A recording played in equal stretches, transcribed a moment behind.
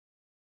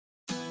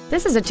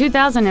This is a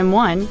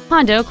 2001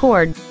 Honda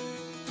Accord.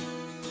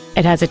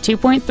 It has a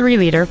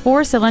 2.3-liter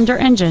four-cylinder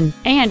engine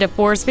and a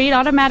 4-speed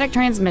automatic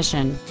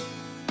transmission.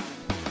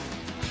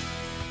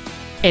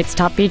 Its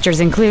top features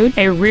include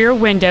a rear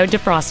window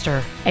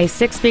defroster, a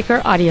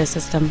 6-speaker audio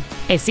system,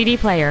 a CD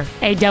player,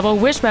 a double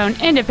wishbone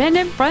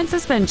independent front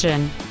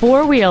suspension,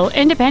 4-wheel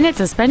independent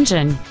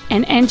suspension,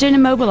 an engine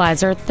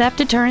immobilizer theft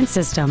deterrent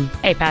system,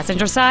 a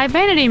passenger side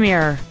vanity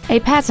mirror, a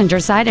passenger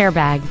side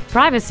airbag,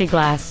 privacy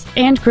glass,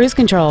 and cruise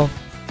control.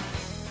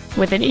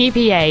 With an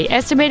EPA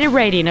estimated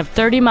rating of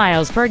 30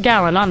 miles per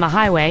gallon on the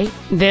highway,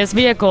 this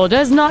vehicle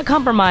does not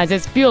compromise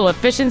its fuel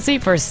efficiency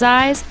for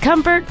size,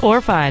 comfort,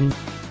 or fun.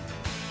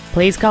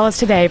 Please call us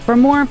today for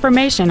more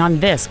information on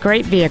this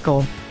great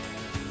vehicle.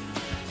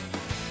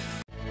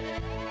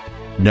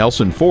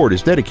 Nelson Ford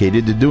is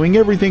dedicated to doing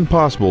everything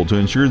possible to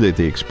ensure that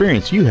the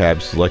experience you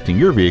have selecting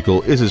your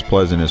vehicle is as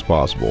pleasant as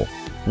possible.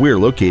 We're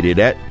located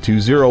at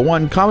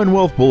 201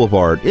 Commonwealth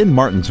Boulevard in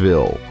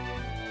Martinsville.